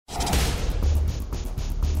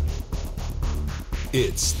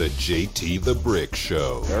It's the JT the Brick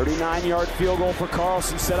Show. 39-yard field goal for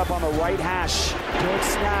Carlson, set up on the right hash. Good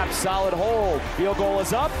snap, solid hold. Field goal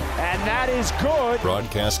is up, and that is good.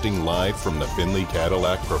 Broadcasting live from the Finley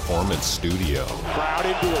Cadillac Performance Studio. Crowd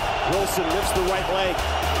into it. Wilson lifts the right leg,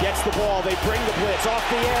 gets the ball. They bring the blitz off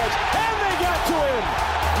the edge, and they got to him.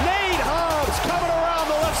 Nate Hobbs coming around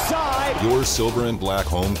the left side. Your silver and black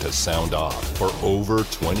home to sound off for over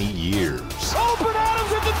 20 years. Open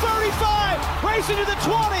Adams at the 35, racing to the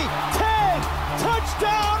 20, 10,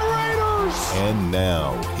 touchdown Raiders! And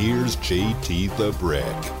now, here's JT the Brick.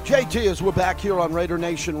 JT, as we're back here on Raider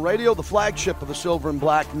Nation Radio, the flagship of the Silver and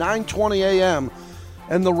Black, 9:20 a.m.,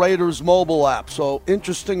 and the Raiders mobile app. So,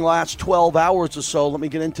 interesting last 12 hours or so. Let me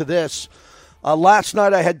get into this. Last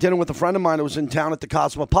night I had dinner with a friend of mine who was in town at the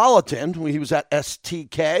Cosmopolitan. He was at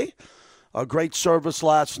STK. A great service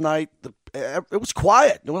last night. It was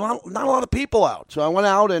quiet. There were not a lot of people out. So I went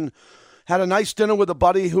out and had a nice dinner with a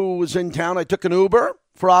buddy who was in town. I took an Uber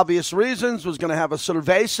for obvious reasons. Was going to have a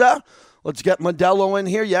cerveza. Let's get Modelo in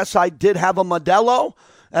here. Yes, I did have a Modelo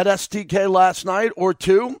at STK last night or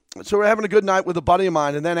two. So we're having a good night with a buddy of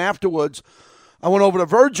mine. And then afterwards, I went over to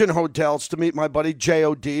Virgin Hotels to meet my buddy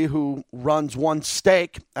J.O.D., who runs One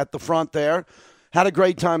Steak at the front there. Had a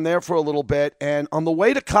great time there for a little bit. And on the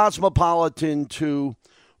way to Cosmopolitan to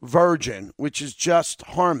Virgin, which is just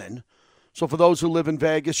Harmon. So for those who live in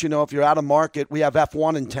Vegas, you know, if you're out of market, we have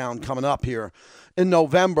F1 in town coming up here in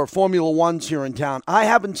November. Formula One's here in town. I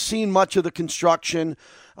haven't seen much of the construction.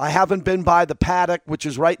 I haven't been by the paddock, which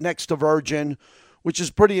is right next to Virgin, which is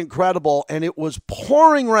pretty incredible. And it was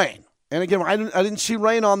pouring rain. And again, I didn't see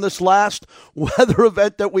rain on this last weather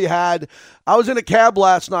event that we had. I was in a cab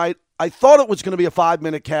last night. I thought it was going to be a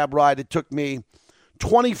 5-minute cab ride. It took me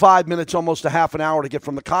 25 minutes, almost a half an hour to get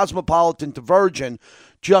from the Cosmopolitan to Virgin,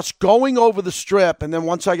 just going over the strip. And then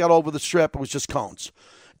once I got over the strip, it was just cones.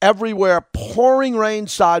 Everywhere, pouring rain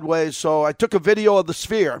sideways. So I took a video of the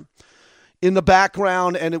Sphere in the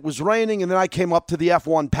background, and it was raining. And then I came up to the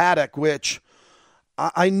F1 paddock, which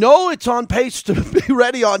I know it's on pace to be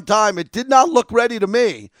ready on time. It did not look ready to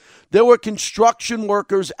me. There were construction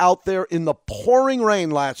workers out there in the pouring rain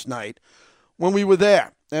last night when we were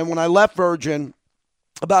there. And when I left Virgin,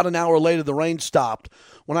 about an hour later, the rain stopped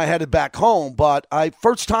when I headed back home. But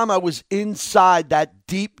first time I was inside that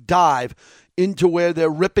deep dive into where they're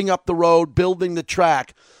ripping up the road, building the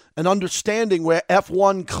track, and understanding where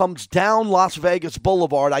F1 comes down Las Vegas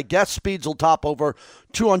Boulevard. I guess speeds will top over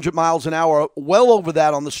 200 miles an hour, well over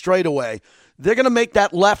that on the straightaway. They're going to make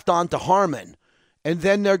that left onto Harmon, and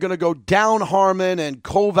then they're going to go down Harmon and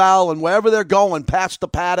Koval and wherever they're going, past the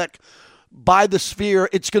paddock, by the Sphere.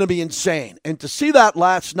 It's going to be insane. And to see that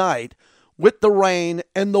last night with the rain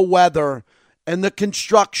and the weather and the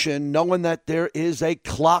construction, knowing that there is a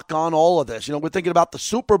clock on all of this. You know, we're thinking about the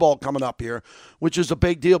Super Bowl coming up here, which is a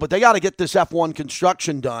big deal, but they got to get this F1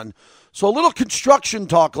 construction done. So a little construction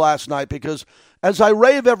talk last night, because as I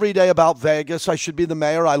rave every day about Vegas, I should be the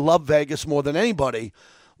mayor. I love Vegas more than anybody.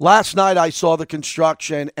 Last night I saw the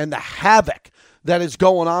construction and the havoc that is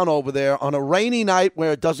going on over there on a rainy night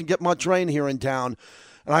where it doesn't get much rain here in town.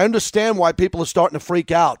 And I understand why people are starting to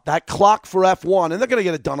freak out. That clock for F1, and they're going to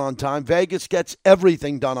get it done on time. Vegas gets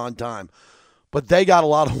everything done on time. But they got a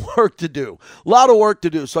lot of work to do. A lot of work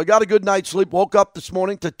to do. So I got a good night's sleep. Woke up this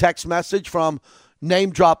morning to text message from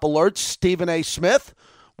Name Drop Alerts, Stephen A. Smith.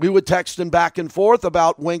 We were texting back and forth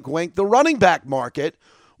about, wink, wink, the running back market,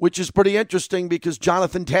 which is pretty interesting because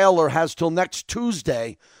Jonathan Taylor has till next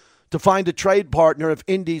Tuesday to find a trade partner if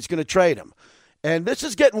Indy's going to trade him. And this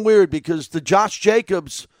is getting weird because the Josh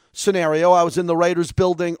Jacobs scenario, I was in the Raiders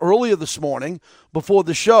building earlier this morning before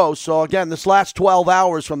the show. So, again, this last 12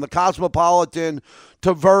 hours from the Cosmopolitan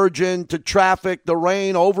to Virgin to traffic, the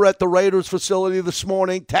rain over at the Raiders facility this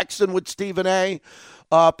morning, texting with Stephen A.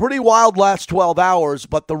 Pretty wild last 12 hours,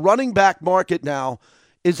 but the running back market now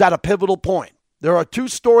is at a pivotal point. There are two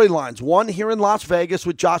storylines, one here in Las Vegas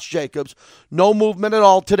with Josh Jacobs, no movement at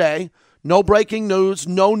all today. No breaking news,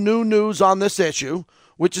 no new news on this issue,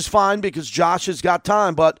 which is fine because Josh has got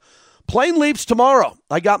time. But plane leaves tomorrow.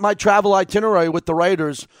 I got my travel itinerary with the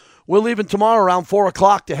Raiders. We're leaving tomorrow around 4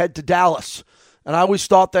 o'clock to head to Dallas. And I always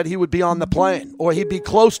thought that he would be on the plane, or he'd be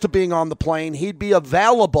close to being on the plane. He'd be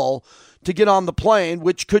available to get on the plane,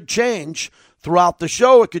 which could change throughout the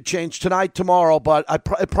show. It could change tonight, tomorrow, but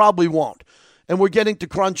it probably won't. And we're getting to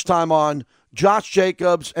crunch time on Josh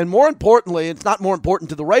Jacobs, and more importantly, it's not more important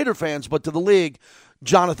to the Raider fans, but to the league,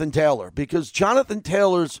 Jonathan Taylor, because Jonathan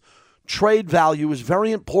Taylor's trade value is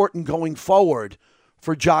very important going forward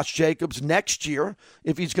for Josh Jacobs next year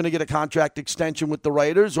if he's going to get a contract extension with the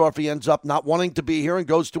Raiders or if he ends up not wanting to be here and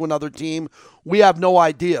goes to another team. We have no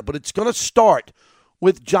idea, but it's going to start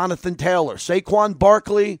with Jonathan Taylor. Saquon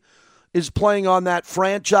Barkley is playing on that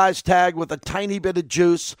franchise tag with a tiny bit of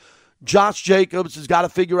juice. Josh Jacobs has got to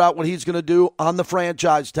figure out what he's going to do on the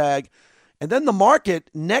franchise tag. And then the market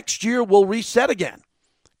next year will reset again.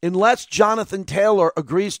 Unless Jonathan Taylor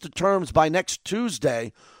agrees to terms by next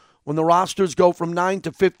Tuesday, when the rosters go from 9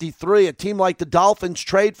 to 53, a team like the Dolphins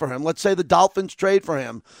trade for him. Let's say the Dolphins trade for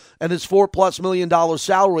him and his $4+ million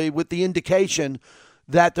salary with the indication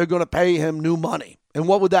that they're going to pay him new money. And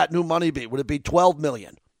what would that new money be? Would it be $12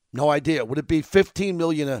 million? No idea. Would it be $15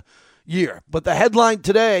 million a year? But the headline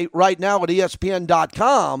today, right now at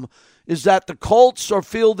ESPN.com, is that the Colts are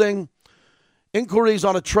fielding inquiries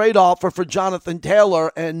on a trade offer for Jonathan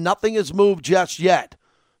Taylor, and nothing has moved just yet.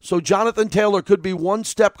 So Jonathan Taylor could be one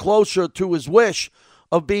step closer to his wish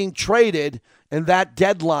of being traded, and that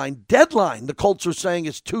deadline, the Colts are saying,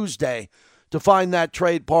 is Tuesday to find that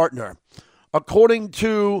trade partner. According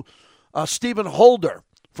to Stephen Holder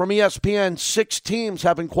from ESPN, 6 teams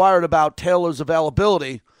have inquired about Taylor's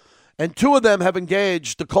availability, and 2 of them have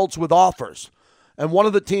engaged the Colts with offers. And one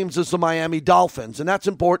of the teams is the Miami Dolphins. And that's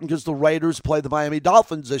important because the Raiders play the Miami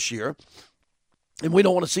Dolphins this year. And we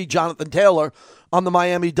don't want to see Jonathan Taylor on the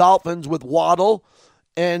Miami Dolphins with Waddle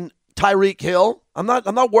and Tyreek Hill. I'm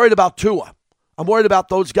not worried about Tua. I'm worried about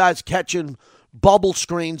those guys catching bubble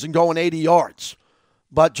screens and going 80 yards.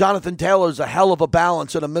 But Jonathan Taylor's a hell of a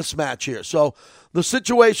balance and a mismatch here. So the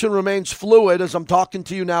situation remains fluid as I'm talking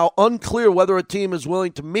to you now. Unclear whether a team is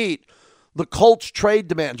willing to meet the Colts' trade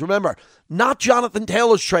demands. Remember, not Jonathan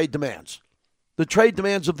Taylor's trade demands. The trade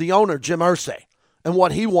demands of the owner, Jim Irsay, and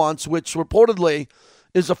what he wants, which reportedly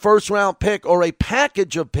is a first-round pick or a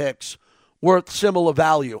package of picks worth similar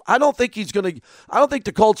value. I don't think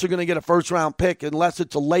the Colts are going to get a first-round pick unless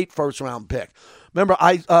it's a late first-round pick. Remember,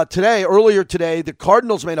 earlier today, the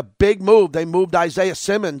Cardinals made a big move. They moved Isaiah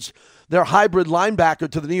Simmons, their hybrid linebacker,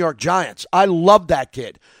 to the New York Giants. I love that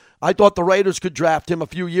kid. I thought the Raiders could draft him a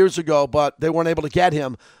few years ago, but they weren't able to get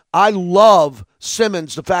him. I love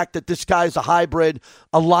Simmons, the fact that this guy's a hybrid,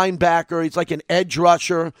 a linebacker. He's like an edge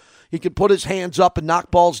rusher. He can put his hands up and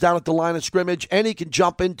knock balls down at the line of scrimmage, and he can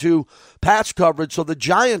jump into pass coverage, so the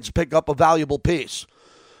Giants pick up a valuable piece.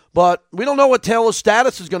 But we don't know what Taylor's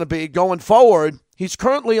status is going to be going forward. He's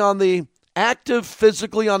currently on the active,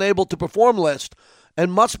 physically unable to perform list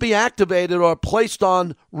and must be activated or placed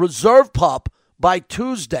on reserve pup by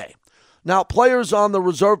Tuesday. Now, players on the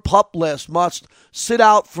reserve pup list must sit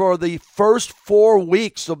out for the first 4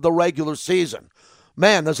 weeks of the regular season.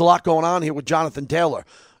 Man, there's a lot going on here with Jonathan Taylor.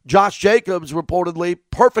 Josh Jacobs reportedly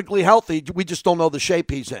perfectly healthy. We just don't know the shape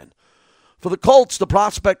he's in. For the Colts, the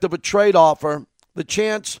prospect of a trade offer, the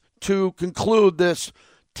chance to conclude this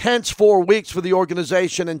tense 4 weeks for the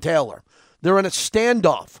organization and Taylor. They're in a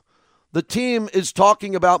standoff. The team is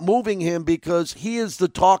talking about moving him because he is the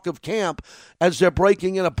talk of camp as they're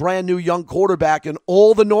breaking in a brand new young quarterback, and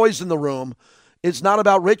all the noise in the room is not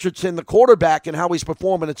about Richardson, the quarterback, and how he's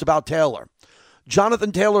performing. It's about Taylor.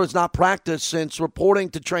 Jonathan Taylor has not practiced since reporting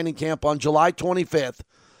to training camp on July 25th.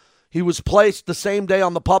 He was placed the same day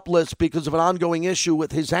on the PUP list because of an ongoing issue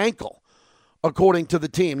with his ankle, according to the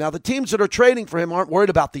team. Now, the teams that are trading for him aren't worried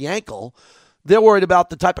about the ankle. They're worried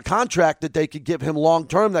about the type of contract that they could give him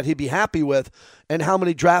long-term that he'd be happy with and how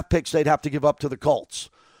many draft picks they'd have to give up to the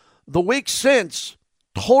Colts. The week since,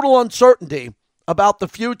 total uncertainty about the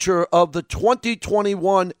future of the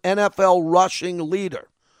 2021 NFL rushing leader.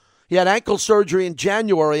 He had ankle surgery in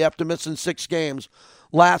January after missing 6 games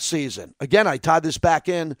last season. Again, I tie this back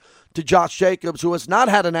in to Josh Jacobs, who has not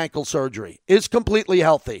had an ankle surgery, is completely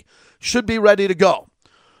healthy, should be ready to go.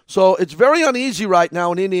 So it's very uneasy right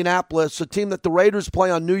now in Indianapolis, a team that the Raiders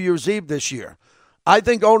play on New Year's Eve this year. I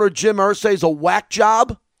think owner Jim Irsay is a whack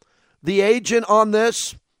job. The agent on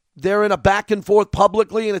this, they're in a back and forth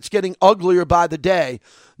publicly, and it's getting uglier by the day.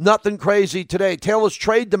 Nothing crazy today. Taylor's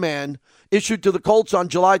trade demand issued to the Colts on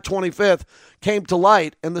July 25th came to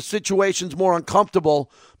light, and the situation's more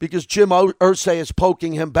uncomfortable because Jim Irsay is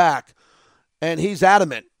poking him back, and he's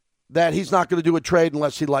adamant that he's not going to do a trade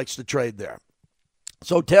unless he likes to trade there.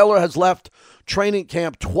 So Taylor has left training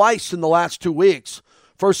camp twice in the last 2 weeks.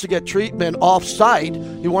 First to get treatment off-site.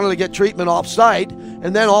 He wanted to get treatment off-site.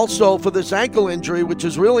 And then also for this ankle injury, which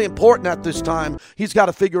is really important at this time, he's got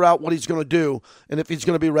to figure out what he's going to do and if he's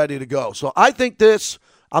going to be ready to go. So I think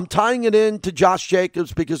I'm tying it in to Josh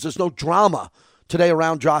Jacobs because there's no drama today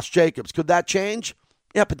around Josh Jacobs. Could that change?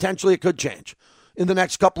 Yeah, potentially it could change in the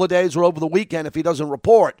next couple of days or over the weekend if he doesn't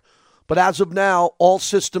report. But as of now, all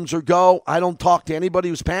systems are go. I don't talk to anybody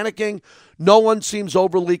who's panicking. No one seems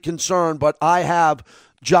overly concerned, but I have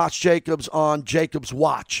Josh Jacobs on Jacobs'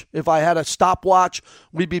 watch. If I had a stopwatch,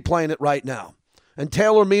 we'd be playing it right now. And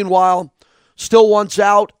Taylor, meanwhile, still wants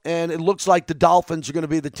out, and it looks like the Dolphins are going to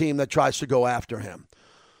be the team that tries to go after him.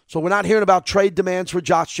 So we're not hearing about trade demands for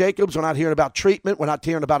Josh Jacobs. We're not hearing about treatment. We're not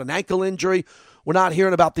hearing about an ankle injury. We're not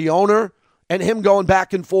hearing about the owner and him going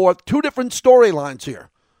back and forth. Two different storylines here.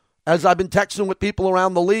 As I've been texting with people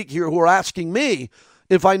around the league here who are asking me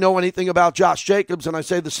if I know anything about Josh Jacobs, and I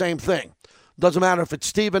say the same thing. Doesn't matter if it's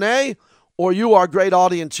Stephen A. or you, our great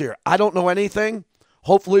audience here. I don't know anything.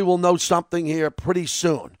 Hopefully we'll know something here pretty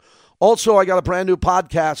soon. Also, I got a brand new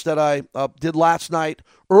podcast that I did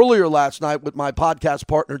earlier last night with my podcast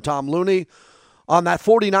partner, Tom Looney, on that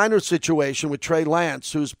 49ers situation with Trey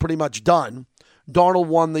Lance, who's pretty much done. Darnold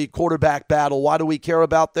won the quarterback battle. Why do we care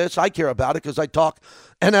about this? I care about it because I talk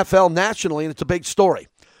NFL nationally, and it's a big story.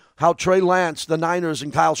 How Trey Lance, the Niners,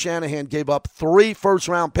 and Kyle Shanahan gave up 3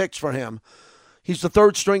 first-round picks for him. He's the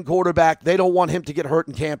third-string quarterback. They don't want him to get hurt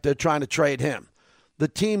in camp. They're trying to trade him. The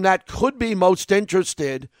team that could be most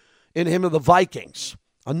interested in him are the Vikings,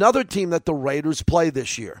 another team that the Raiders play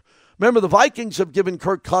this year. Remember, the Vikings have given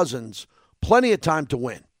Kirk Cousins plenty of time to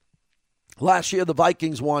win. Last year, the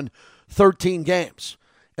Vikings won 13 games,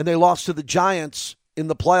 and they lost to the Giants in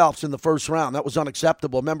the playoffs in the first round. That was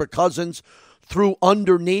unacceptable. Remember, Cousins threw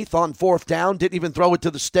underneath on 4th down, didn't even throw it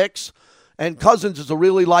to the sticks. And Cousins is a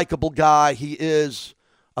really likable guy. He is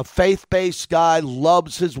a faith-based guy,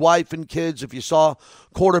 loves his wife and kids. If you saw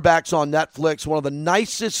Quarterbacks on Netflix, one of the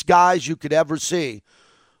nicest guys you could ever see.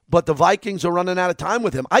 But the Vikings are running out of time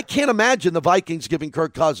with him. I can't imagine the Vikings giving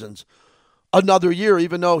Kirk Cousins another year,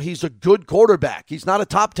 even though he's a good quarterback. He's not a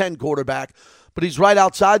top 10 quarterback, but he's right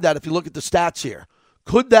outside that if you look at the stats here.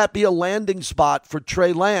 Could that be a landing spot for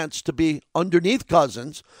Trey Lance to be underneath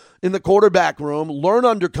Cousins in the quarterback room, learn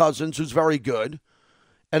under Cousins, who's very good,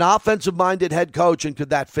 an offensive-minded head coach, and could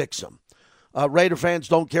that fix him? Raider fans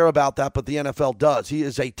don't care about that, but the NFL does. He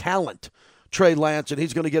is a talent, Trey Lance, and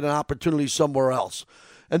he's going to get an opportunity somewhere else.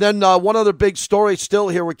 And then one other big story still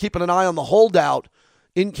here. We're keeping an eye on the holdout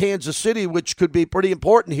in Kansas City, which could be pretty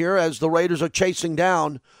important here as the Raiders are chasing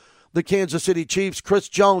down the Kansas City Chiefs. Chris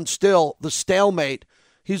Jones still the stalemate.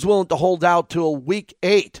 He's willing to hold out till Week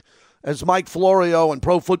 8, as Mike Florio and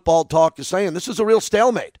Pro Football Talk is saying. This is a real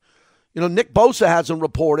stalemate. You know, Nick Bosa hasn't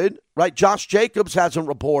reported, right? Josh Jacobs hasn't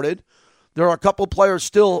reported. There are a couple players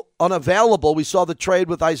still unavailable. We saw the trade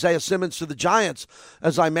with Isaiah Simmons to the Giants,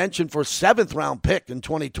 as I mentioned, for a 7th-round pick in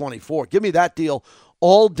 2024. Give me that deal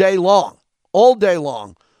all day long, all day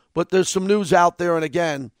long. But there's some news out there, and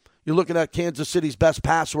again, you're looking at Kansas City's best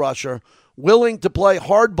pass rusher, willing to play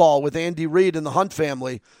hardball with Andy Reid and the Hunt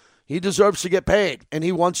family. He deserves to get paid, and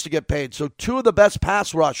he wants to get paid. So 2 of the best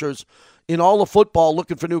pass rushers in all of football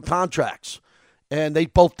looking for new contracts, and they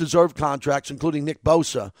both deserve contracts, including Nick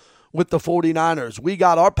Bosa with the 49ers. We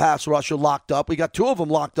got our pass rusher locked up. We got 2 of them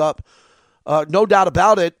locked up. No doubt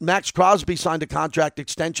about it. Max Crosby signed a contract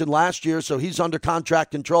extension last year, so he's under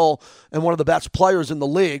contract control and one of the best players in the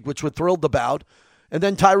league, which we're thrilled about. And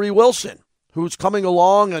then Tyree Wilson, who's coming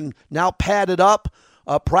along and now padded up,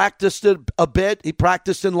 practiced it a bit. He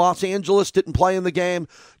practiced in Los Angeles, didn't play in the game.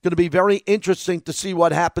 Going to be very interesting to see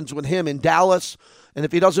what happens with him in Dallas. And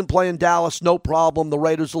if he doesn't play in Dallas, no problem. The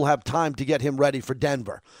Raiders will have time to get him ready for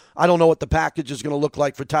Denver. I don't know what the package is going to look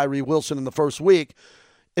like for Tyree Wilson in the first week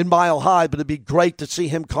in Mile High, but it'd be great to see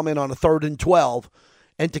him come in on a 3rd and 12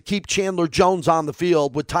 and to keep Chandler Jones on the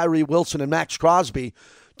field with Tyree Wilson and Max Crosby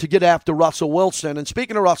to get after Russell Wilson. And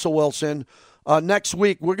speaking of Russell Wilson, next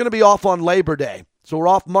week we're going to be off on Labor Day. So we're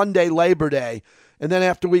off Monday, Labor Day. And then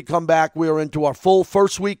after we come back, we are into our full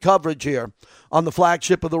first week coverage here on the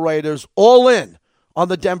flagship of the Raiders, all in on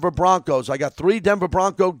the Denver Broncos. I got 3 Denver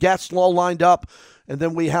Bronco guests all lined up. And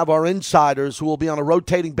then we have our insiders who will be on a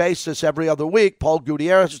rotating basis every other week. Paul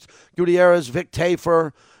Gutierrez, Vic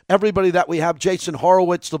Tafer, everybody that we have, Jason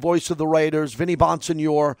Horowitz, the voice of the Raiders, Vinny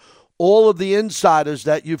Bonsignor, all of the insiders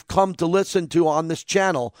that you've come to listen to on this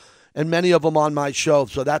channel, and many of them on my show.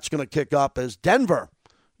 So that's going to kick up as Denver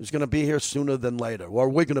is going to be here sooner than later. Or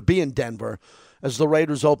we're going to be in Denver as the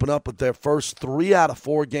Raiders open up with their first 3 out of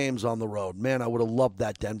 4 games on the road. Man, I would have loved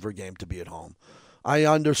that Denver game to be at home. I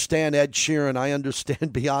understand Ed Sheeran. I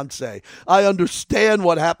understand Beyonce. I understand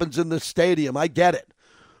what happens in this stadium. I get it.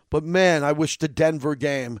 But, man, I wish the Denver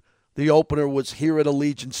game, the opener, was here at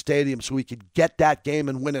Allegiant Stadium so we could get that game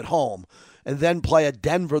and win at home and then play at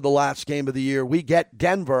Denver the last game of the year. We get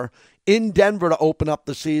Denver in Denver to open up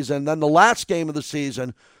the season. Then the last game of the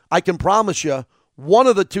season, I can promise you, one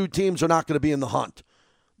of the 2 teams are not going to be in the hunt.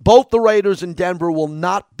 Both the Raiders and Denver will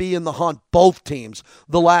not be in the hunt, both teams,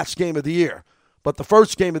 the last game of the year. But the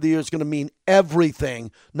first game of the year is going to mean everything,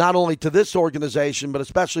 not only to this organization, but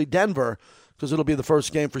especially Denver, because it'll be the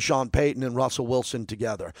first game for Sean Payton and Russell Wilson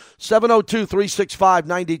together.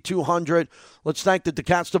 702-365-9200. Let's thank the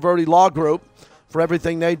DeCastroverde Law Group for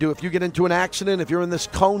everything they do. If you get into an accident, if you're in this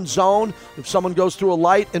cone zone, if someone goes through a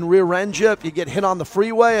light and rear ends you, if you get hit on the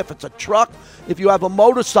freeway, if it's a truck, if you have a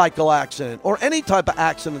motorcycle accident or any type of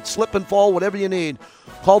accident, slip and fall, whatever you need,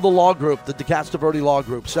 call the Law Group, the DeCastroverde Law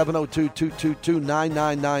Group,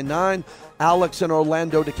 702-222-9999. Alex and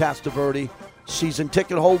Orlando DeCastroverde, season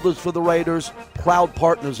ticket holders for the Raiders, proud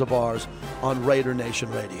partners of ours on Raider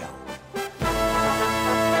Nation Radio.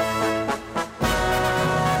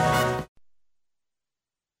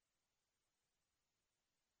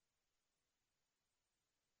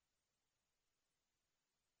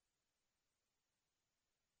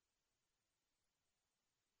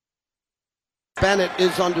 Bennett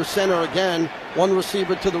is under center again. One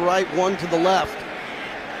receiver to the right, one to the left.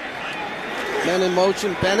 Men in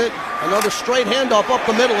motion. Bennett, another straight handoff up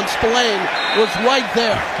the middle, and Spillane was right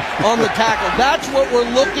there on the tackle. That's what we're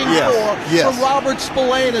looking for from Robert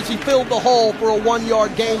Spillane as he filled the hole for a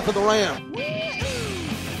 1-yard gain for the Rams.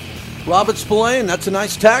 Robert Spillane, that's a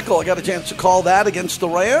nice tackle. I got a chance to call that against the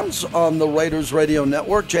Rams on the Raiders Radio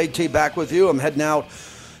Network. JT back with you. I'm heading out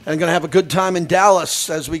and going to have a good time in Dallas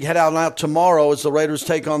as we head out tomorrow as the Raiders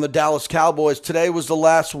take on the Dallas Cowboys. Today was the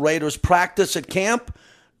last Raiders practice at camp.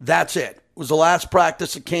 That's it. It was the last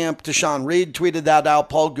practice at camp. Deshaun Reed tweeted that out.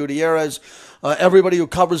 Paul Gutierrez, everybody who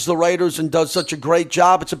covers the Raiders and does such a great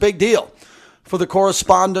job. It's a big deal for the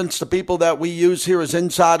correspondents, the people that we use here as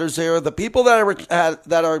insiders there, the people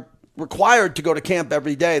that are required to go to camp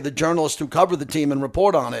every day, the journalists who cover the team and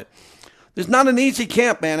report on it. There's not an easy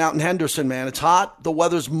camp, man, out in Henderson, man. It's hot. The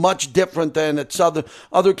weather's much different than it's other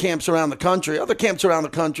camps around the country. Other camps around the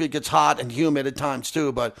country, it gets hot and humid at times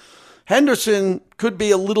too, but Henderson could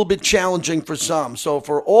be a little bit challenging for some. So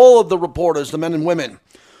for all of the reporters, the men and women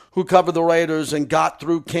who cover the Raiders and got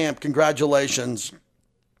through camp, congratulations.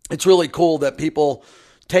 It's really cool that people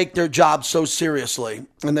take their job so seriously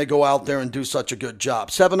and they go out there and do such a good job.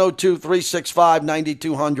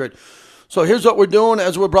 702-365-9200. So here's what we're doing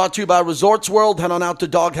as we're brought to you by Resorts World. Head on out to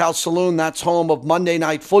Doghouse Saloon. That's home of Monday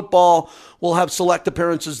Night Football. We'll have select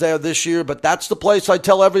appearances there this year, but that's the place I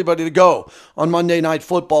tell everybody to go on Monday Night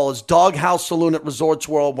Football is Doghouse Saloon at Resorts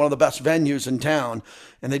World, one of the best venues in town.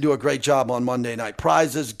 And they do a great job on Monday night.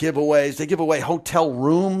 Prizes, giveaways. They give away hotel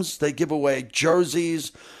rooms. They give away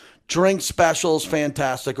jerseys, drink specials.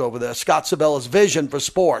 Fantastic over there. Scott Sabella's vision for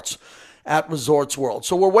sports at Resorts World.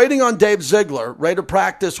 So we're waiting on Dave Ziegler. Raider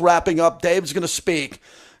practice wrapping up. Dave's going to speak,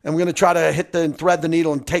 and we're going to try to thread the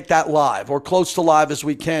needle and take that live or close to live as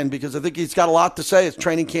we can because I think he's got a lot to say as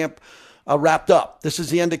training camp wrapped up. This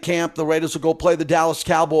is the end of camp. The Raiders will go play the Dallas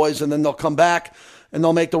Cowboys, and then they'll come back, and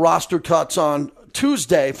they'll make the roster cuts on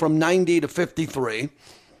Tuesday from 90 to 53.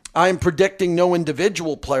 I'm predicting no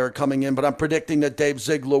individual player coming in, but I'm predicting that Dave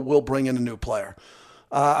Ziegler will bring in a new player.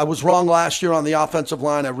 I was wrong last year on the offensive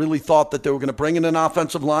line. I really thought that they were going to bring in an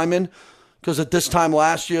offensive lineman because at this time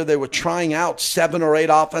last year they were trying out 7 or 8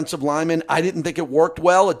 offensive linemen. I didn't think it worked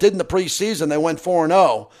well. It did in the preseason. They went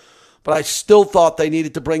 4-0. But I still thought they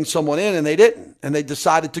needed to bring someone in, and they didn't. And they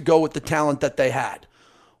decided to go with the talent that they had.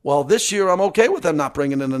 Well, this year I'm okay with them not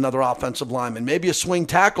bringing in another offensive lineman. Maybe a swing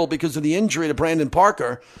tackle because of the injury to Brandon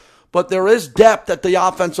Parker. But there is depth at the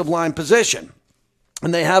offensive line position.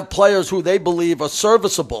 And they have players who they believe are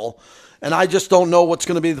serviceable, and I just don't know what's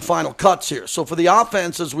going to be the final cuts here. So for the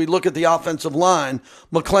offense, as we look at the offensive line,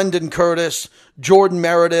 McClendon Curtis, Jordan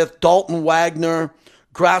Meredith, Dalton Wagner,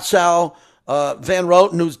 Grassow, Van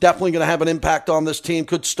Roten, who's definitely going to have an impact on this team,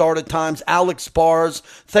 could start at times, Alex Bars,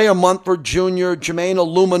 Thayer Munford Jr., Jermaine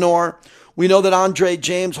Illuminor. We know that Andre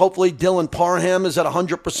James, hopefully Dylan Parham is at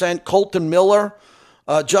 100%, Colton Miller,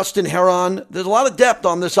 Justin Heron. There's a lot of depth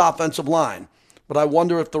on this offensive line. But I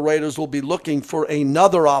wonder if the Raiders will be looking for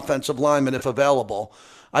another offensive lineman if available.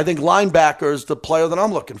 I think linebacker is the player that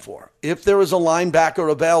I'm looking for. If there is a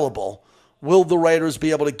linebacker available, will the Raiders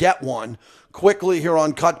be able to get one quickly here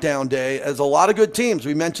on cutdown day? As a lot of good teams,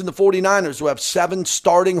 we mentioned the 49ers who have 7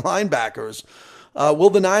 starting linebackers. Will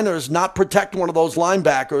the Niners not protect one of those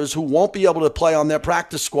linebackers who won't be able to play on their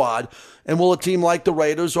practice squad? And will a team like the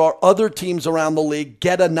Raiders or other teams around the league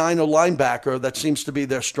get a Niner linebacker that seems to be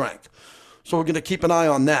their strength? So we're going to keep an eye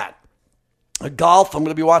on that. Golf, I'm going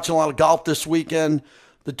to be watching a lot of golf this weekend.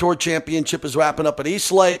 The Tour Championship is wrapping up at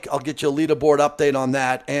East Lake. I'll get you a leaderboard update on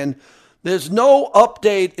that. And there's no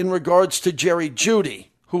update in regards to Jerry Jeudy,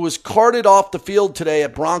 who was carted off the field today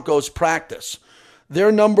at Broncos practice.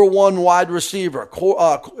 their number one wide receiver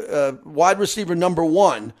number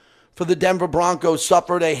one for the Denver Broncos,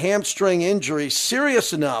 suffered a hamstring injury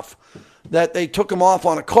serious enough that they took him off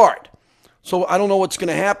on a cart. So I don't know what's going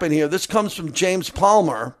to happen here. This comes from James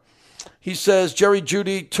Palmer. He says Jerry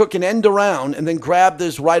Jeudy took an end around and then grabbed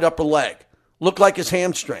his right upper leg. Looked like his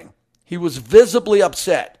hamstring. He was visibly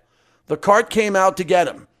upset. The cart came out to get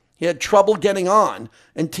him. He had trouble getting on,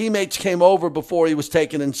 and teammates came over before he was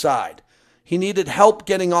taken inside. He needed help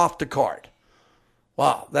getting off the cart.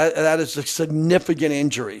 Wow, that is a significant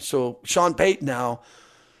injury. So Sean Payton now,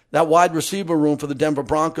 that wide receiver room for the Denver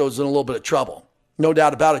Broncos is in a little bit of trouble. No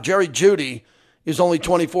doubt about it. Jerry Jeudy is only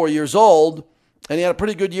 24 years old, and he had a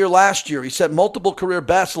pretty good year last year. He set multiple career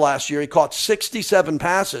bests last year. He caught 67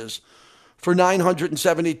 passes for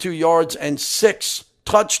 972 yards and 6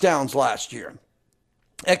 touchdowns last year.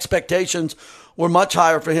 Expectations were much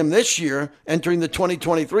higher for him this year entering the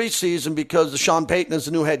 2023 season because of Sean Payton as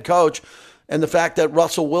the new head coach and the fact that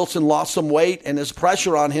Russell Wilson lost some weight and his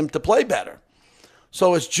pressure on him to play better.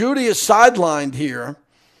 So as Jeudy is sidelined here,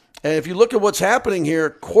 and if you look at what's happening here,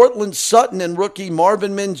 Cortland Sutton and rookie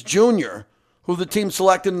Marvin Mims Jr., who the team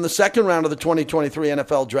selected in the second round of the 2023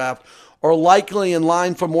 NFL Draft, are likely in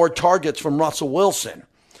line for more targets from Russell Wilson.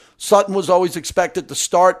 Sutton was always expected to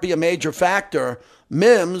start, be a major factor.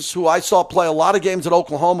 Mims, who I saw play a lot of games at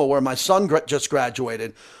Oklahoma where my son just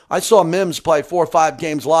graduated, I saw Mims play 4 or 5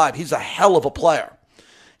 games live. He's a hell of a player.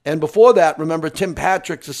 And before that, remember, Tim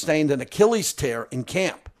Patrick sustained an Achilles tear in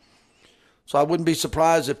camp. So I wouldn't be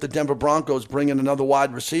surprised if the Denver Broncos bring in another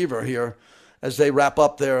wide receiver here as they wrap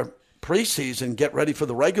up their preseason, get ready for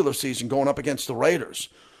the regular season going up against the Raiders.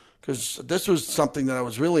 Because this was something that I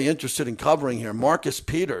was really interested in covering here. Marcus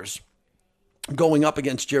Peters going up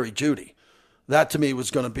against Jerry Jeudy. That, to me,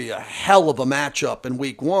 was going to be a hell of a matchup in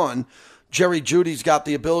week 1. Jerry Jeudy's got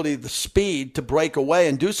the ability, the speed to break away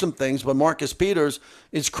and do some things, but Marcus Peters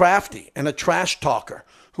is crafty and a trash talker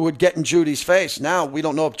who would get in Judy's face. Now, we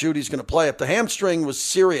don't know if Judy's going to play. If the hamstring was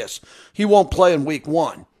serious, he won't play in week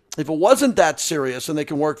 1. If it wasn't that serious and they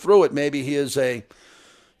can work through it, maybe he is a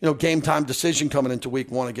game time decision coming into week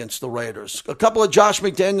 1 against the Raiders. A couple of Josh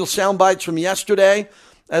McDaniels sound bites from yesterday.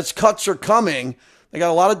 As cuts are coming, they got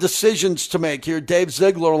a lot of decisions to make here. Dave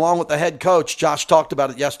Ziegler, along with the head coach, Josh talked about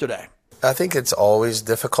it yesterday. I think it's always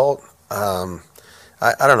difficult. I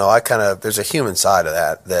don't know. There's a human side of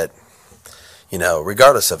that,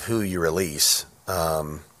 regardless of who you release, they've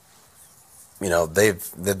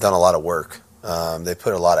done a lot of work. They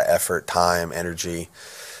put a lot of effort, time, energy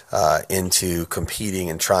into competing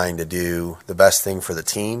and trying to do the best thing for the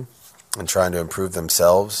team and trying to improve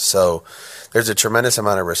themselves. So there's a tremendous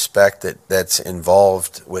amount of respect that's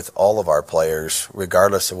involved with all of our players,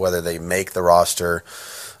 regardless of whether they make the roster,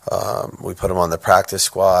 we put them on the practice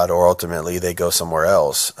squad, or ultimately they go somewhere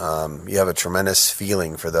else. You have a tremendous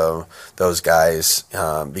feeling for those guys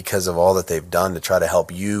because of all that they've done to try to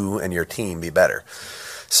help you and your team be better.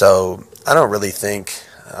 So I don't really think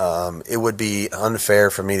it would be unfair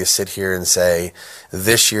for me to sit here and say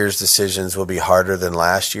this year's decisions will be harder than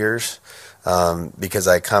last year's because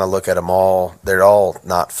I kind of look at them all. They're all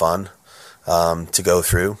not fun to go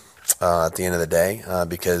through at the end of the day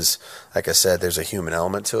because, like I said, there's a human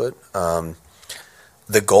element to it.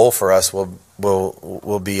 The goal for us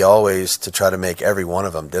will be always to try to make every one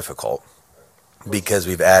of them difficult because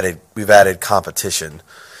we've added competition,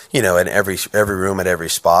 in every room at every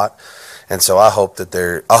spot. And so I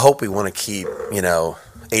hope we want to keep,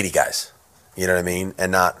 80 guys, you know what I mean?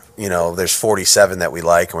 And not, there's 47 that we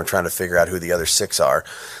like and we're trying to figure out who the other 6 are.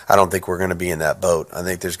 I don't think we're going to be in that boat. I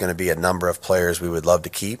think there's going to be a number of players we would love to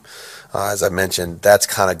keep. As I mentioned, that's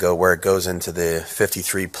kind of where it goes into the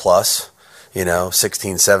 53 plus,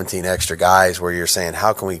 16, 17 extra guys where you're saying,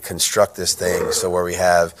 how can we construct this thing so where we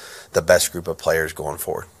have the best group of players going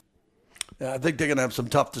forward? Yeah, I think they're going to have some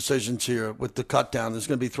tough decisions here with the cut down. There's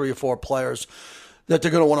going to be 3 or 4 players that they're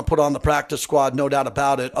going to want to put on the practice squad, no doubt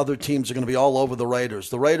about it. Other teams are going to be all over the Raiders.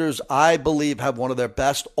 The Raiders, I believe, have one of their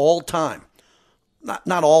best all-time,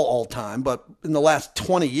 not all-time, but in the last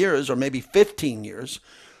 20 years or maybe 15 years,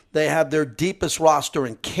 they have their deepest roster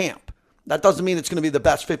in camp. That doesn't mean it's going to be the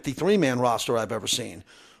best 53-man roster I've ever seen.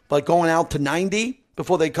 But going out to 90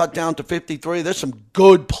 before they cut down to 53, there's some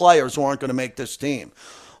good players who aren't going to make this team.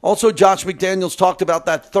 Also, Josh McDaniels talked about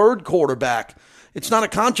that third quarterback. It's not a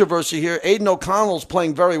controversy here. Aiden O'Connell's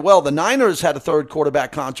playing very well. The Niners had a third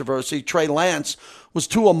quarterback controversy. Trey Lance was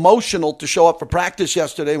too emotional to show up for practice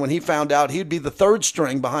yesterday when he found out he'd be the third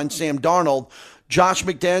string behind Sam Darnold. Josh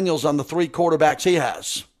McDaniels on the 3 quarterbacks he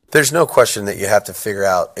has. There's no question that you have to figure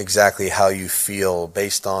out exactly how you feel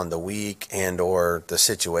based on the week and or the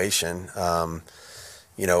situation.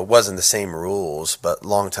 it wasn't the same rules, but a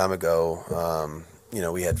long time ago,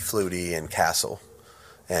 we had Flutie and Castle.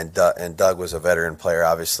 And Doug was a veteran player,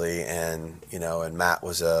 obviously, and Matt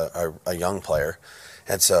was a young player,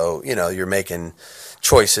 and so you're making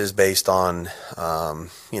choices based on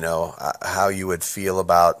how you would feel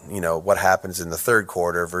about what happens in the third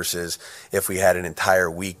quarter versus if we had an entire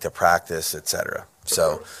week to practice, etc.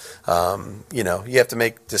 So you have to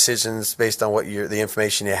make decisions based on the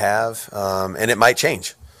information you have, and it might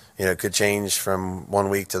change. It could change from 1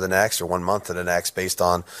 week to the next or 1 month to the next based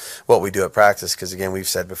on what we do at practice. Because, again, we've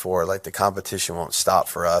said before, like, the competition won't stop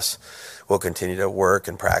for us. We'll continue to work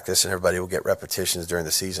and practice, and everybody will get repetitions during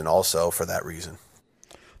the season also for that reason.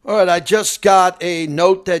 All right, I just got a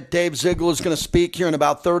note that Dave Ziegler is going to speak here in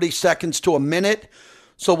about 30 seconds to a minute.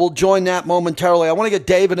 So we'll join that momentarily. I want to get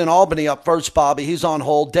David in Albany up first, Bobby. He's on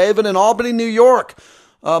hold. David in Albany, New York,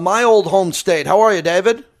 my old home state. How are you,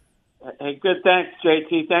 David? Hey, good. Thanks,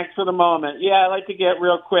 JT. Thanks for the moment. Yeah, I'd like to get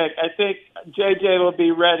real quick. I think JJ will be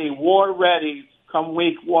ready, war ready, come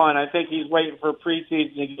week 1. I think he's waiting for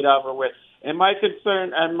preseason to get over with. And my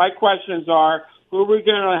concern and my questions are, who are we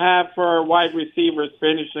going to have for our wide receivers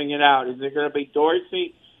finishing it out? Is it going to be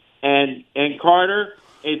Dorsey and Carter?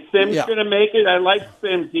 Is Sims going to make it? I like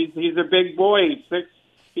Sims. He's a big boy.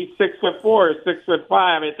 He's 6'4", 6'5".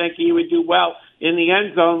 I think he would do well in the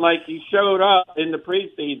end zone like he showed up in the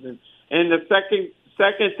preseason. And the second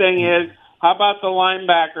thing is, how about the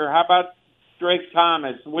linebacker? How about Drake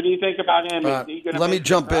Thomas? What do you think about him? Let me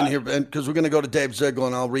jump in here because we're going to go to Dave Ziegler,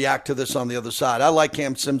 and I'll react to this on the other side. I like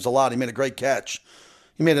Cam Sims a lot. He made a great catch.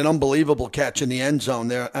 He made an unbelievable catch in the end zone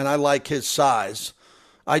there, and I like his size.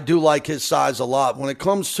 I do like his size a lot. When it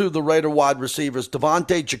comes to the Raider wide receivers,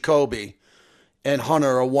 Devontae Jacoby and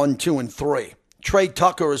Hunter are 1, 2, and 3. Trey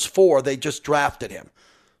Tucker is 4. They just drafted him.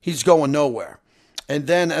 He's going nowhere. And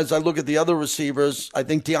then as I look at the other receivers, I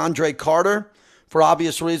think DeAndre Carter, for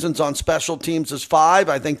obvious reasons, on special teams is 5.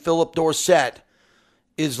 I think Philip Dorsett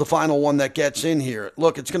is the final one that gets in here.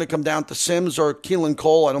 Look, it's going to come down to Sims or Keelan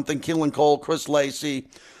Cole. I don't think Keelan Cole, Chris Lacey,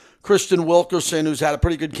 Christian Wilkerson, who's had a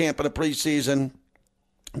pretty good camp in the preseason,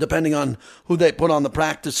 depending on who they put on the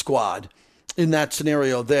practice squad in that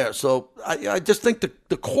scenario there. So I just think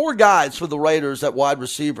the core guys for the Raiders at wide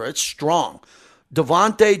receiver, it's strong.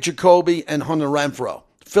 Devontae Jacoby and Hunter Renfrow.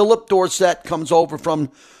 Philip Dorsett comes over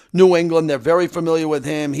from New England. They're very familiar with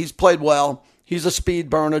him. He's played well. He's a speed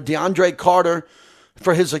burner. DeAndre Carter,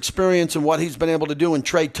 for his experience and what he's been able to do, and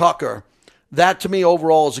Trey Tucker, that to me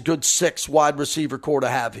overall is a good 6 wide receiver core to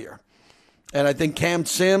have here. And I think Cam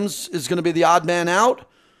Sims is going to be the odd man out.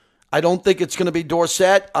 I don't think it's going to be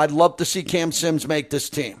Dorsett. I'd love to see Cam Sims make this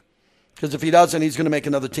team. Because if he doesn't, he's going to make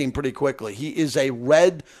another team pretty quickly. He is a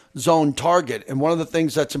red zone target. And one of the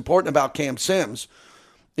things that's important about Cam Sims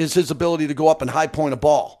is his ability to go up and high point a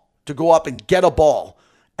ball, to go up and get a ball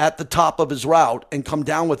at the top of his route and come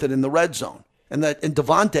down with it in the red zone. And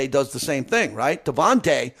Devontae does the same thing, right?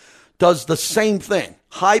 Devontae does the same thing.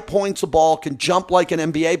 High points a ball, can jump like an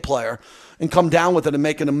NBA player and come down with it and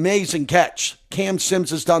make an amazing catch. Cam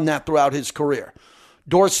Sims has done that throughout his career.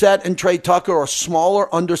 Dorsett and Trey Tucker are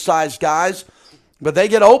smaller, undersized guys, but they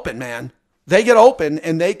get open, man. They get open,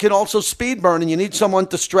 and they can also speed burn, and you need someone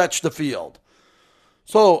to stretch the field.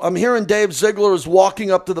 So I'm hearing Dave Ziegler is walking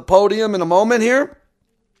up to the podium in a moment here.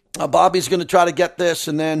 Bobby's going to try to get this,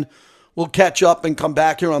 and then we'll catch up and come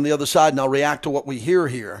back here on the other side, and I'll react to what we hear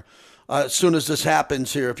here as soon as this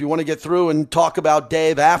happens here. If you want to get through and talk about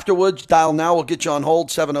Dave afterwards, dial now. We'll get you on hold,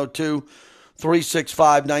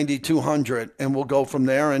 702-365-9200, and we'll go from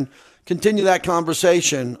there and continue that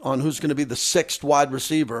conversation on who's going to be the 6th wide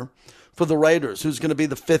receiver for the Raiders, who's going to be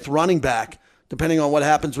the 5th running back, depending on what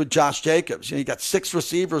happens with Josh Jacobs. You got 6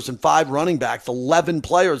 receivers and 5 running backs, 11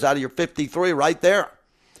 players out of your 53 right there.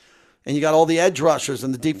 And you got all the edge rushers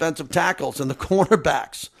and the defensive tackles and the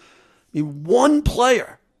cornerbacks. One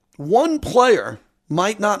player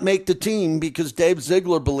might not make the team because Dave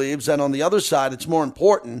Ziegler believes that on the other side it's more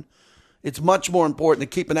important. It's much more important to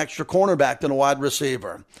keep an extra cornerback than a wide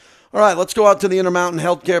receiver. All right, let's go out to the Intermountain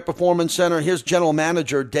Healthcare Performance Center. Here's General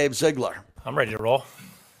Manager Dave Ziegler. I'm ready to roll.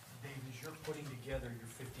 Dave, as you're putting together your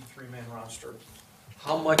 53-man roster,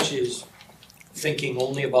 how much is thinking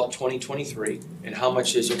only about 2023, and how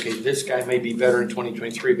much is, okay, this guy may be better in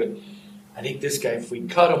 2023, but I think this guy, if we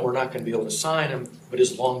cut him, we're not going to be able to sign him, but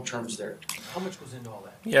his long-term's there. How much goes into all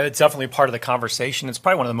that? Yeah, it's definitely part of the conversation. It's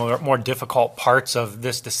probably one of the more difficult parts of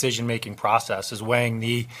this decision-making process is weighing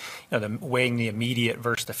the immediate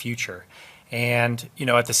versus the future. And,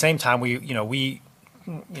 at the same time, we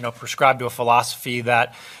prescribed to a philosophy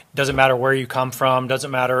that doesn't matter where you come from,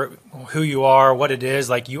 doesn't matter who you are, what it is,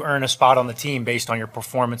 like you earn a spot on the team based on your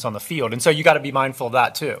performance on the field. And so you got to be mindful of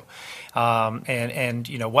that too. And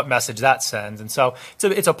what message that sends. And so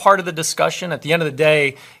it's a part of the discussion. At the end of the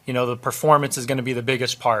day, the performance is going to be the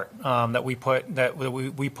biggest part that we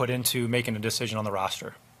put into making a decision on the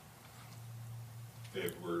roster.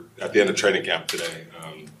 Dave, we're at the end of training camp today.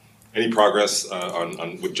 Any progress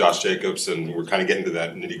with Josh Jacobs? And we're kind of getting to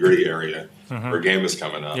that nitty-gritty area where a game is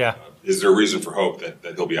coming up. Yeah. Is there a reason for hope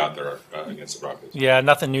that he'll be out there against the Broncos? Yeah,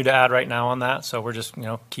 nothing new to add right now on that. So we're just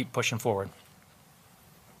keep pushing forward.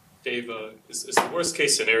 Dave, is the worst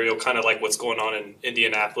case scenario kind of like what's going on in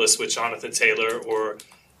Indianapolis with Jonathan Taylor, or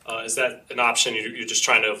is that an option you're just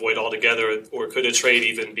trying to avoid altogether, or could a trade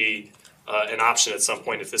even be an option at some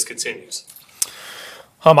point if this continues?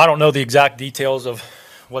 I don't know the exact details of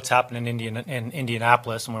what's happening in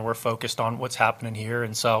Indianapolis, and we're focused on what's happening here.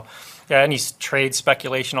 And so, any trade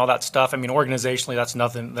speculation, all that stuff. I mean, organizationally, that's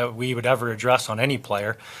nothing that we would ever address on any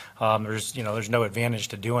player. There's no advantage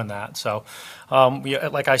to doing that. So,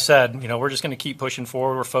 like I said, we're just going to keep pushing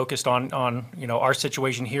forward. We're focused on our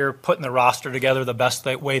situation here, putting the roster together the best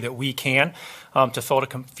way that we can to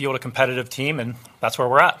field a competitive team, and that's where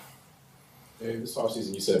we're at. Dave, this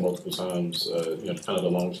offseason, you said multiple times, kind of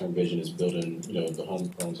the long-term vision is building, the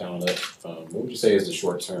homegrown talent up. What would you say is the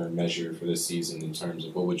short-term measure for this season in terms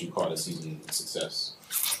of what would you call a season success?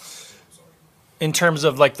 In terms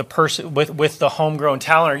of like the person with the homegrown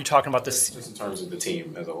talent, are you talking about this? Just in terms of the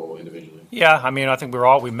team as a whole, individually. Yeah, I mean, I think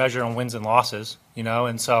we measure on wins and losses,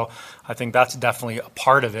 and so I think that's definitely a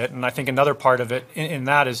part of it. And I think another part of it in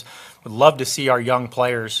that is would love to see our young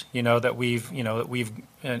players, that we've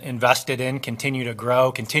invested in, continue to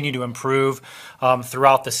grow, continue to improve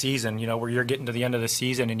throughout the season. Where you're getting to the end of the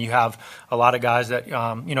season and you have a lot of guys that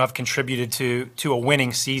have contributed to a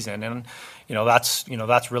winning season, and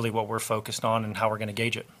that's really what we're focused on and how we're going to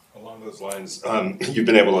gauge it. Along those lines, you've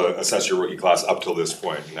been able to assess your rookie class up till this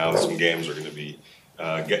point. Now some games are going to be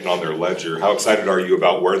getting on their ledger. How excited are you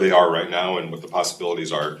about where they are right now and what the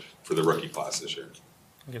possibilities are for the rookie class this year?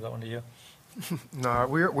 I'll give that one to you. No,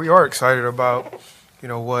 we are excited about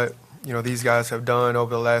what these guys have done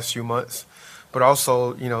over the last few months, but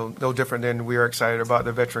also no different than we are excited about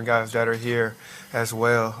the veteran guys that are here as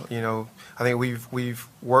well. I think we've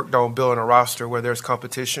worked on building a roster where there's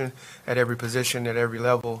competition at every position, at every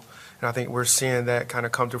level, and I think we're seeing that kind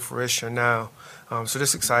of come to fruition now. So this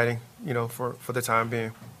is exciting, for the time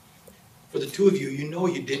being. For the two of you,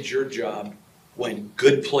 you did your job when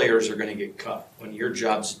good players are going to get cut, when your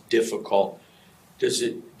job's difficult.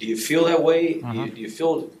 Do you feel that way? Do you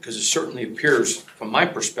feel, because it certainly appears from my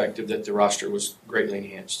perspective that the roster was greatly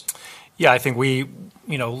enhanced? Yeah, I think we,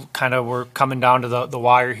 kind of were coming down to the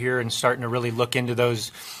wire here and starting to really look into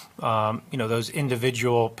those, those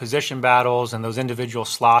individual position battles and those individual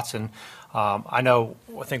slots. And I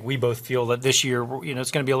think we both feel that this year,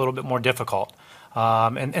 it's going to be a little bit more difficult.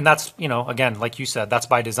 And that's, again, like you said, that's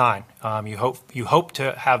by design. You hope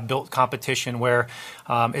to have built competition where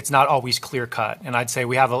it's not always clear cut. And I'd say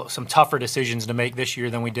we have some tougher decisions to make this year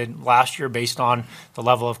than we did last year based on the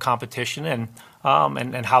level of competition and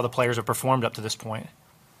how the players have performed up to this point.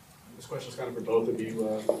 This question is kind of for both of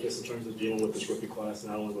you, just in terms of dealing with this rookie class,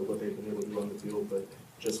 not only with what they've been able to do on the field, but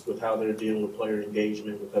just with how they're dealing with player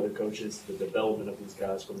engagement with other coaches, the development of these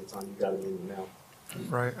guys from the time you got them in now.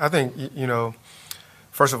 Right. I think,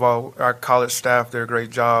 first of all, our college staff did a great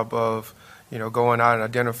job of, going out and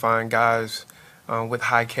identifying guys with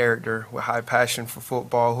high character, with high passion for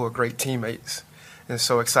football, who are great teammates. And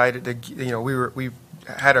so excited to, we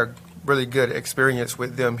had a really good experience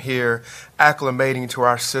with them here, acclimating to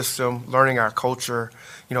our system, learning our culture,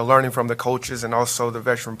 learning from the coaches and also the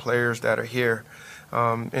veteran players that are here.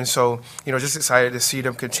 And so, just excited to see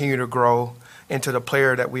them continue to grow into the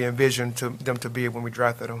player that we envisioned them to be when we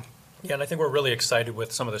drafted them. Yeah, and I think we're really excited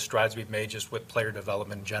with some of the strides we've made just with player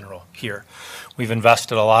development in general here. We've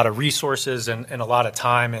invested a lot of resources and a lot of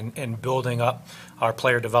time in building up our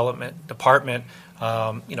player development department,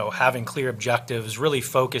 having clear objectives, really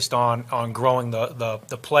focused on growing the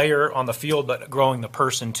player on the field, but growing the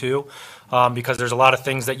person too, because there's a lot of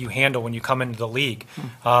things that you handle when you come into the league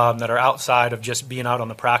that are outside of just being out on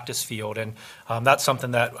the practice field, and that's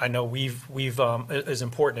something that I know we've is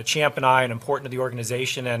important to Champ and I, and important to the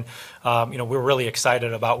organization, and we're really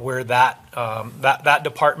excited about where that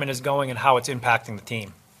department is going and how it's impacting the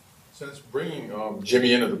team. Since bringing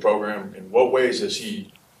Jimmy into the program, in what ways has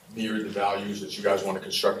he mirrored the values that you guys want to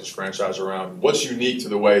construct this franchise around? What's unique to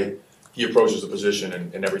the way he approaches the position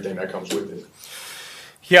and everything that comes with it?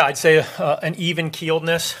 Yeah, I'd say an even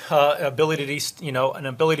keeledness, an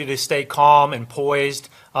ability to stay calm and poised,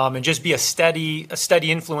 and just be a steady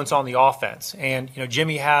influence on the offense. And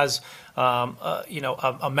Jimmy has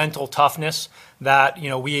a mental toughness that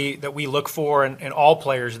we look for in all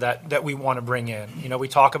players that we want to bring in. We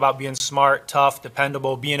talk about being smart, tough,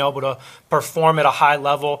 dependable, being able to perform at a high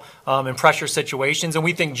level in pressure situations, and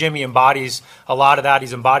we think Jimmy embodies a lot of that.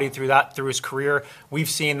 He's embodied through his career. We've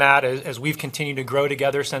seen that as we've continued to grow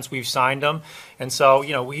together since we've signed him, and so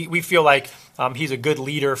we feel like he's a good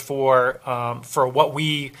leader for what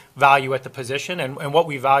we value at the position and what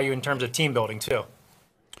we value in terms of team building too.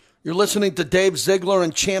 You're listening to Dave Ziegler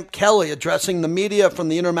and Champ Kelly addressing the media from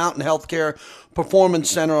the Intermountain Healthcare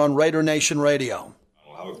Performance Center on Raider Nation Radio.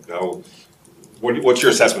 What's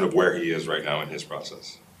your assessment of where he is right now in his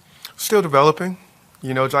process? Still developing,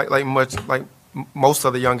 like most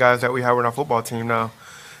of the young guys that we have on our football team now.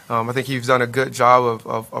 I think he's done a good job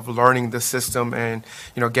of learning the system and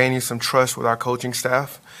gaining some trust with our coaching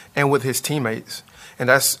staff and with his teammates. And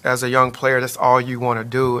that's, as a young player, that's all you want to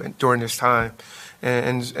do during this time.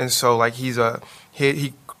 And so like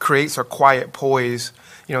he creates a quiet poise,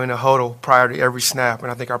 in the huddle prior to every snap,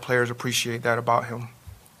 and I think our players appreciate that about him.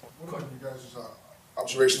 What about you guys'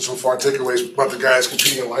 observations so far, takeaways about the guys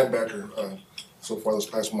competing at linebacker so far this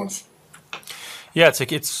past month? Yeah,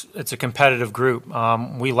 it's a competitive group.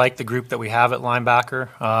 We like the group that we have at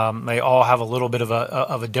linebacker. They all have a little bit of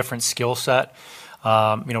a different skill set.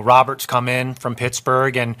 Robert's come in from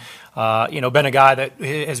Pittsburgh and, been a guy that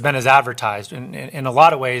has been as advertised. And in a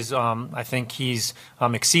lot of ways, I think he's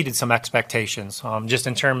exceeded some expectations, just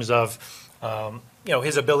in terms of,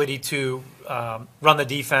 his ability to run the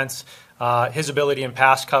defense, his ability in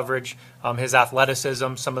pass coverage, his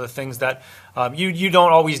athleticism, some of the things that you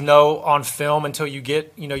don't always know on film until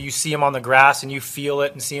you see him on the grass and you feel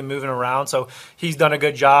it and see him moving around. So he's done a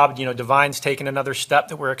good job. Divine's taken another step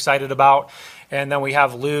that we're excited about. And then we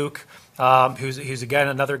have Luke, who's again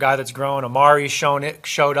another guy that's grown. Amari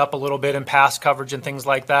showed up a little bit in pass coverage and things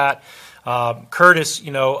like that. Curtis,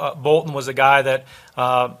 Bolton was a guy that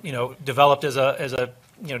developed as a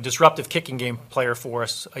disruptive kicking game player for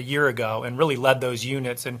us a year ago and really led those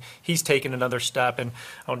units, and he's taken another step. And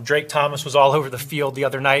Drake Thomas was all over the field the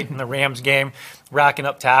other night in the Rams game, racking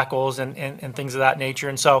up tackles and things of that nature.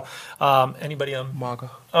 And so anybody on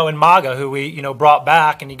Maga? Oh, and Maga, who we brought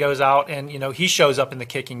back, and he goes out and he shows up in the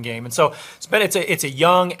kicking game. And so it's a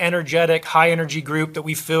young, energetic, high energy group that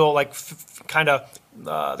we feel like kind of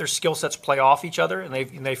their skill sets play off each other, and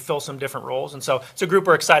they fill some different roles. And so it's a group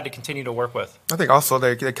we're excited to continue to work with. I think also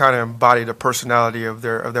they kind of embody the personality of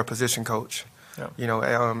their position coach.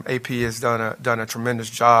 Yeah. AP has done a tremendous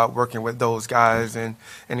job working with those guys and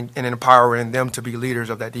empowering them to be leaders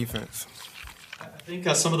of that defense. I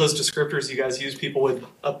think some of those descriptors you guys use, people would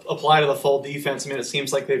apply to the full defense. I mean, it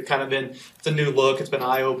seems like they've kind of been, it's a new look. It's been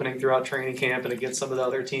eye-opening throughout training camp and against some of the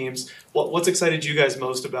other teams. What's excited you guys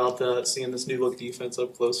most about seeing this new look defense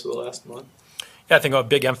up close for the last month? Yeah, I think a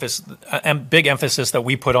big emphasis that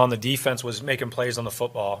we put on the defense was making plays on the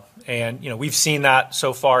football. And, we've seen that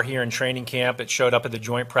so far here in training camp. It showed up at the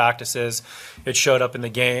joint practices. It showed up in the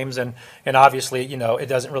games. And obviously, it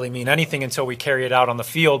doesn't really mean anything until we carry it out on the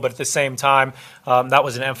field. But at the same time, that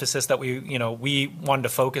was an emphasis that we wanted to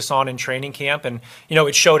focus on in training camp. And,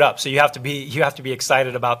 it showed up. So you have to be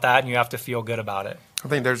excited about that, and you have to feel good about it. I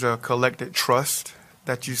think there's a collective trust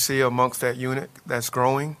that you see amongst that unit that's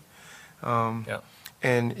growing.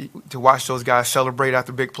 And to watch those guys celebrate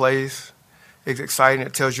after big plays, it's exciting.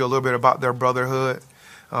 It tells you a little bit about their brotherhood.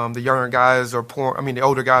 The older guys are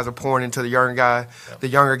pouring into the younger guy. Yeah. The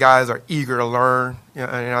younger guys are eager to learn,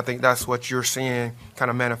 and I think that's what you're seeing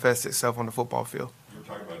kind of manifest itself on the football field. You're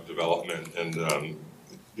talking about development, and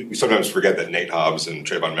we sometimes forget that Nate Hobbs and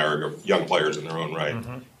Trayvon Merrick are young players in their own right.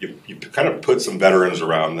 Mm-hmm. You kind of put some veterans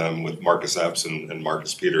around them with Marcus Epps and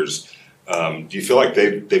Marcus Peters. Do you feel like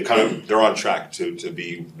they're on track to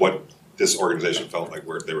be what this organization felt like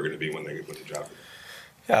where they were going to be when they drafted?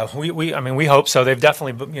 Yeah, we hope so. They've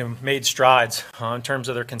definitely made strides in terms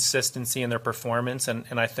of their consistency and their performance, and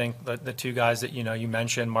I think the two guys that you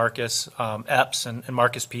mentioned, Marcus Epps and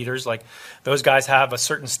Marcus Peters, like those guys have a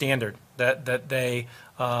certain standard that they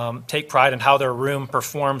take pride in how their room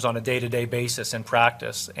performs on a day-to-day basis in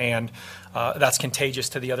practice, and that's contagious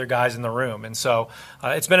to the other guys in the room. And so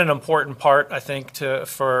it's been an important part, I think,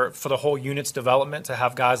 for the whole unit's development to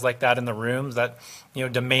have guys like that in the rooms that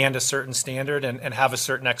demand a certain standard and have a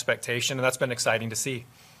certain expectation, and that's been exciting to see.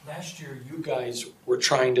 Last year, you guys were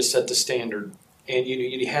trying to set the standard, and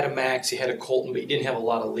you had a Max, you had a Colton, but you didn't have a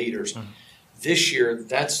lot of leaders. Mm-hmm. This year,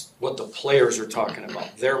 that's what the players are talking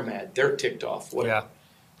about. They're mad. They're ticked off.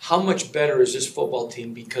 How much better is this football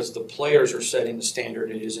team because the players are setting the standard,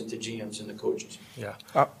 it isn't the GMs and the coaches? Yeah.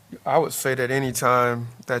 I would say that any time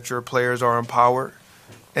that your players are empowered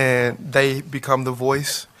and they become the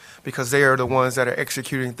voice, because they are the ones that are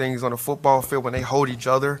executing things on the football field when they hold each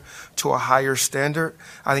other to a higher standard,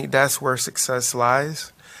 I think that's where success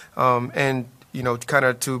lies. And, kind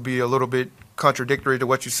of to be a little bit contradictory to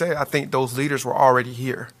what you said, I think those leaders were already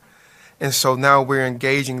here. And so now we're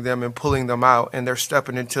engaging them and pulling them out, and they're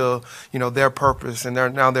stepping into, their purpose, and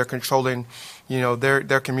they're controlling,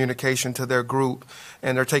 their communication to their group,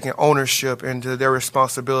 and they're taking ownership into their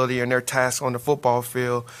responsibility and their task on the football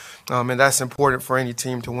field, and that's important for any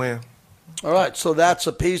team to win. All right, so that's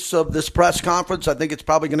a piece of this press conference. I think it's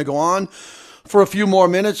probably going to go on for a few more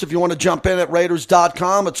minutes. If you want to jump in at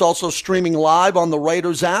Raiders.com, it's also streaming live on the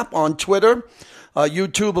Raiders app, on Twitter.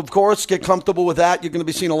 YouTube, of course, get comfortable with that. You're going to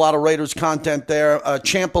be seeing a lot of Raiders content there.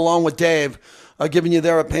 Champ along with Dave giving you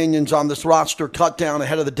their opinions on this roster cut down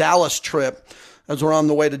ahead of the Dallas trip as we're on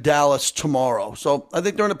the way to Dallas tomorrow. So I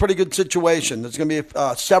think they're in a pretty good situation. There's going to be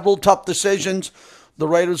several tough decisions. The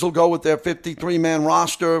Raiders will go with their 53-man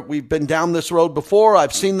roster. We've been down this road before.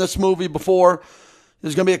 I've seen this movie before.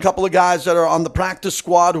 There's going to be a couple of guys that are on the practice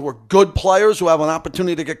squad who are good players who have an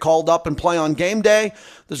opportunity to get called up and play on game day.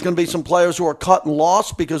 There's going to be some players who are cut and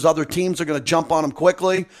lost because other teams are going to jump on them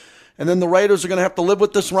quickly. And then the Raiders are going to have to live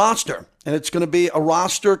with this roster. And it's going to be a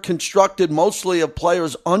roster constructed mostly of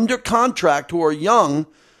players under contract who are young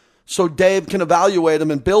so Dave can evaluate them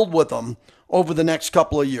and build with them over the next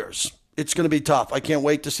couple of years. It's going to be tough. I can't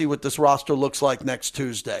wait to see what this roster looks like next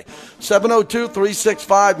Tuesday.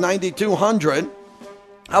 702-365-9200.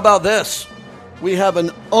 How about this? We have an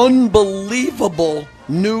unbelievable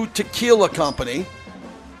new tequila company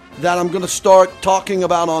that I'm going to start talking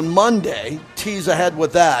about on Monday. Tease ahead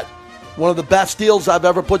with that. One of the best deals I've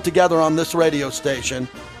ever put together on this radio station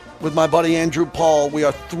with my buddy Andrew Paul. We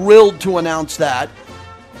are thrilled to announce that.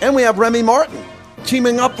 And we have Remy Martin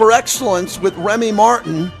teaming up for excellence with Remy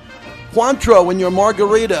Martin. Cointreau in your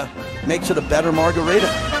margarita makes it a better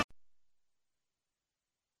margarita.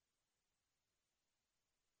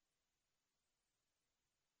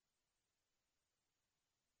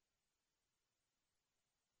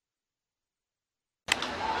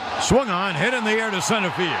 Swung on, hit in the air to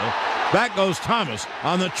center field. Back goes Thomas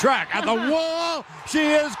on the track at the wall. She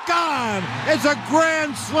is gone. It's a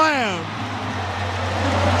grand slam.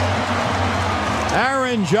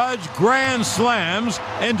 Aaron Judge grand slams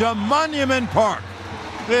into Monument Park.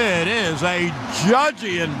 It is a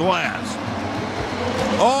Judgian blast.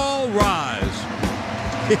 All rise.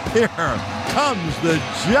 Here comes the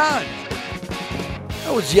Judge.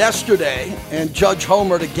 That was yesterday, and Judge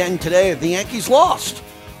homered again today. The Yankees lost.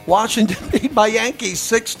 Washington beat my Yankees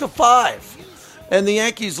 6-5. And the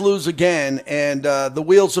Yankees lose again, and the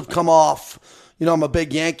wheels have come off. I'm a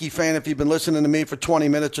big Yankee fan. If you've been listening to me for 20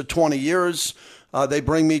 minutes or 20 years, they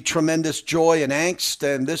bring me tremendous joy and angst,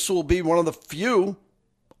 and this will be one of the few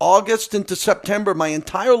August into September, in my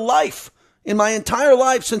entire life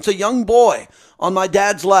since a young boy on my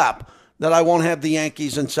dad's lap, that I won't have the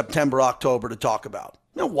Yankees in September, October to talk about.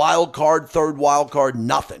 Wild card, third wild card,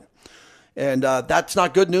 nothing. And that's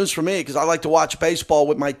not good news for me because I like to watch baseball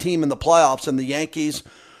with my team in the playoffs, and the Yankees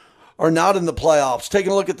are not in the playoffs.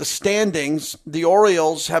 Taking a look at the standings, the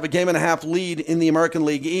Orioles have a 1.5 game lead in the American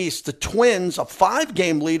League East. The Twins, a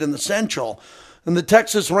 5-game lead in the Central. And the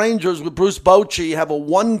Texas Rangers with Bruce Bochy have a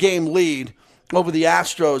 1-game lead over the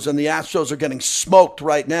Astros, and the Astros are getting smoked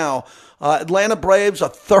right now. Atlanta Braves, a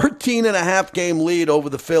 13.5 game lead over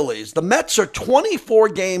the Phillies. The Mets are 24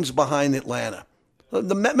 games behind Atlanta.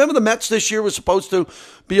 Remember the Mets this year was supposed to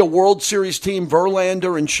be a World Series team,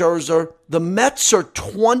 Verlander and Scherzer. The Mets are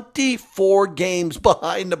 24 games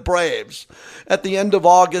behind the Braves. At the end of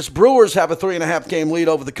August, Brewers have a 3.5 game lead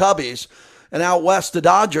over the Cubbies. And out west, the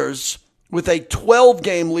Dodgers with a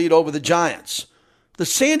 12-game lead over the Giants. The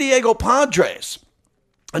San Diego Padres,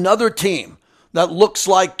 another team that looks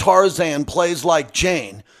like Tarzan, plays like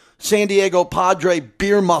Jane. San Diego Padre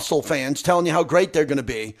beer muscle fans telling you how great they're going to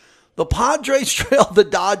be. The Padres trailed the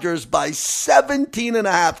Dodgers by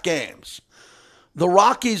 17.5 games. The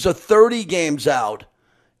Rockies are 30 games out.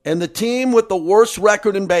 And the team with the worst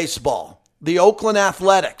record in baseball, the Oakland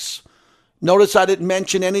Athletics. Notice I didn't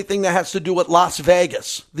mention anything that has to do with Las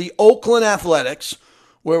Vegas. The Oakland Athletics,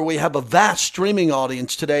 where we have a vast streaming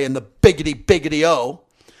audience today in the biggity-O.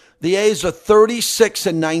 The A's are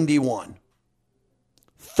 36-91.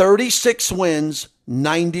 36 wins,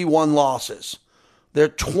 91 losses. They're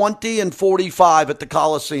 20-45 at the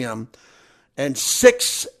Coliseum and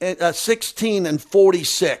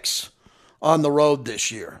 16-46 on the road this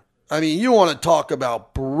year. I mean, you want to talk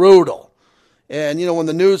about brutal. And, when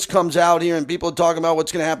the news comes out here and people are talking about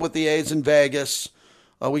what's going to happen with the A's in Vegas,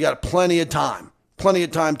 we got plenty of time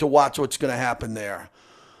to watch what's going to happen there.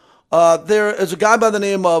 There is a guy by the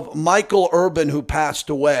name of Michael Urban who passed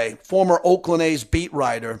away, former Oakland A's beat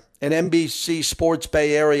writer and NBC Sports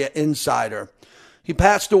Bay Area insider. He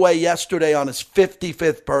passed away yesterday on his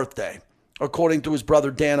 55th birthday, according to his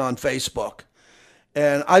brother Dan on Facebook.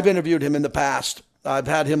 And I've interviewed him in the past. I've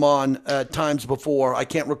had him on times before. I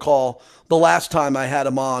can't recall the last time I had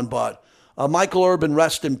him on, but Michael Urban,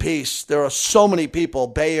 rest in peace. There are so many people,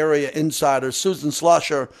 Bay Area insiders. Susan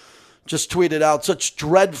Slusher just tweeted out such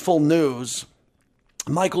dreadful news.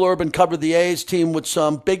 Michael Urban covered the A's team with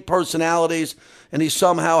some big personalities, and he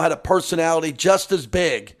somehow had a personality just as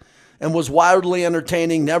big and was wildly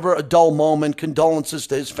entertaining, never a dull moment. Condolences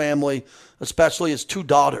to his family, especially his 2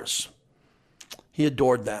 daughters. He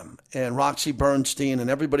adored them. And Roxy Bernstein and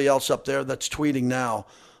everybody else up there that's tweeting now.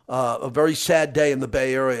 A very sad day in the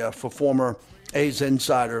Bay Area for former A's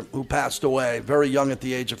insider who passed away very young at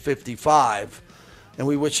the age of 55. And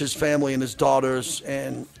we wish his family and his daughters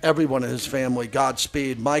and everyone in his family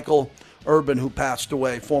Godspeed. Michael Urban, who passed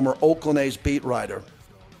away, former Oakland A's beat writer,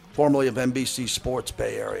 formerly of NBC Sports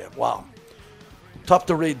Bay Area. Wow. Tough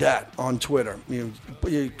to read that on Twitter. You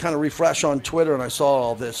kind of refresh on Twitter, and I saw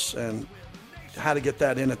all this and had to get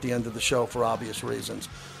that in at the end of the show for obvious reasons.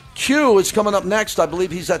 Q is coming up next. I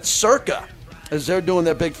believe he's at Circa as they're doing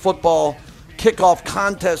their big football kickoff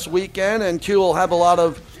contest weekend, and Q will have a lot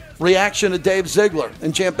of reaction to Dave Ziegler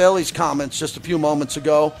and Champ Bailey's comments just a few moments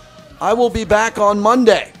ago. I will be back on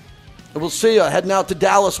Monday. We'll see you. Heading out to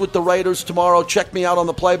Dallas with the Raiders tomorrow. Check me out on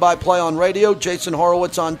the play-by-play on radio. Jason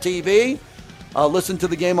Horowitz on TV. Listen to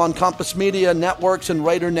the game on Compass Media Networks and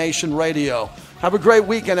Raider Nation Radio. Have a great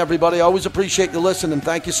weekend, everybody. I always appreciate you listening.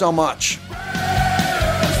 Thank you so much.